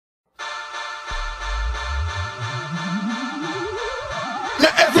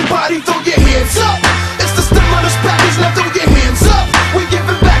Everybody throw your hands up. It's the stimulus package, now throw your hands up. We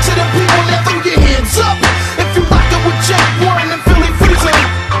giving back to the people, now throw your hands up. If you rockin' with Jack Warren and Philly Freezer,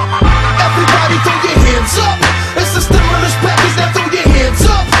 everybody throw your hands up. It's the stimulus package, now throw your hands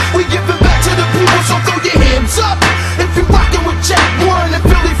up. We giving back to the people, so throw your hands up. If you rockin' with Jack Warren and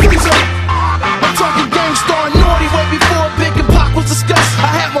Philly Freezer, I'm talking Gangstar and Naughty way before Big and Pac was discussed. I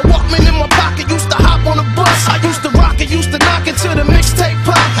had my Walkman in my pocket, used to hop on a bus. I used to rock it, used to knock it to the mixtape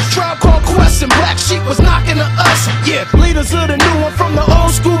pop. Tribe Called Quest and Black Sheep was knocking to us. Yeah, leaders of the new one from the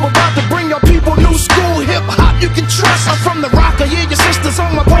old school, about to bring your people new school. Hip hop you can trust. I'm from the rocker, yeah, your sisters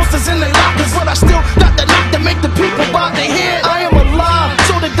on my posters in they lockers, but I still got the knock to make the people bob their head. I am alive,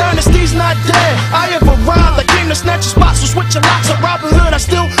 so the dynasty's not dead. I have arrived, I came to snatch your spots, so switch your locks. A Robin Hood, I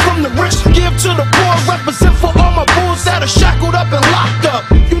steal from the rich, give to the poor, represent for all my bulls that are shackled up and locked up.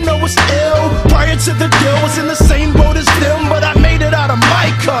 You know it's ill. Prior to the deal, was in the same boat as them, but I made it out of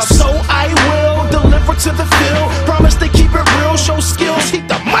my cup. So I will deliver to the field. Promise to keep it real, show skills, keep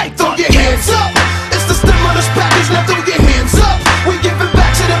the mic. Throw your hands up. It's the stimulus package, now throw your hands up. We giving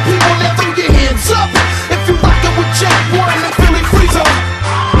back to the people, now throw your hands up. If you rockin' with Jack Warren and Philly Freezer,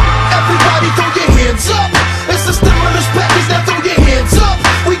 everybody throw your hands up. It's the stimulus package, now throw your hands up.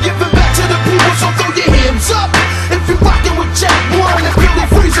 We giving back to the people, so throw your hands up. If you rockin' with Jack Warren and Philly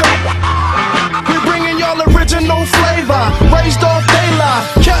Freezer, we bringing y'all original flavor. Raised off daylight,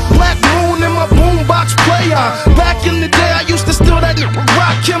 kept Black Moon in my boombox player. Back in the day, I used to steal that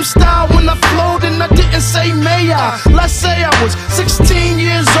Rock Kim style when I flowed and I didn't say mayor. Let's say I was 16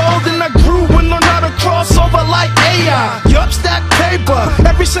 years old and I grew and learned how to cross over like AI. Yup, stack paper.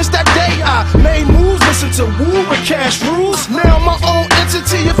 Ever since that day, I made moves, listen to Woo with cash rules. Now I'm my own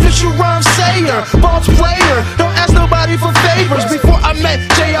entity, official rhyme sayer, boss player. Don't ask nobody for favors. Before I met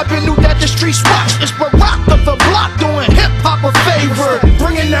Jay, I been knew that the streets watch. It's Barack of the block doing hip hop a favor,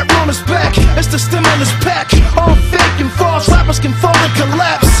 bringing that realness back. It's the stimulus pack. All fake and false rappers can fall and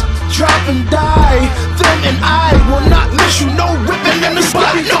collapse, drop and die. Them and I will not miss you. No ripping in the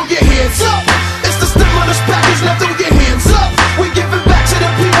spot. Throw your hands up. It's the stimulus package. Now throw your hands up. We giving back to the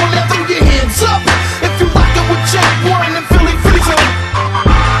people. Now throw your hands up. If you rockin' with Jack Warren and Philly Freezer,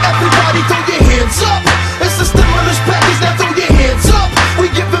 everybody throw your hands up. It's the stimulus package. Now throw your hands up. We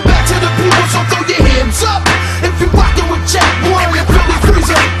giving back to the people, so throw your hands up. If you rockin' with Jack Warren and Philly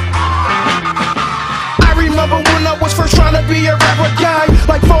Freezer. I remember when I was first trying to be a rapper guy,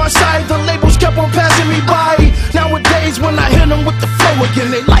 like Farside, the labels kept on passing me by. Nowadays when I hit them with the flow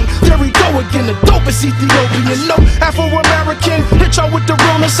again, they like, there we go again, the dopest Ethiopian. No Afro-American, hit y'all with the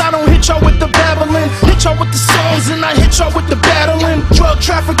realness, I don't hit y'all with the babbling. Hit y'all with the songs and I hit y'all with the battling. Drug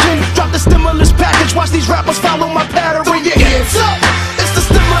trafficking, drop the stimulus package, watch these rappers follow my pattern. Throw your hands up, it's the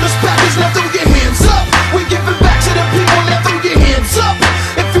stimulus package.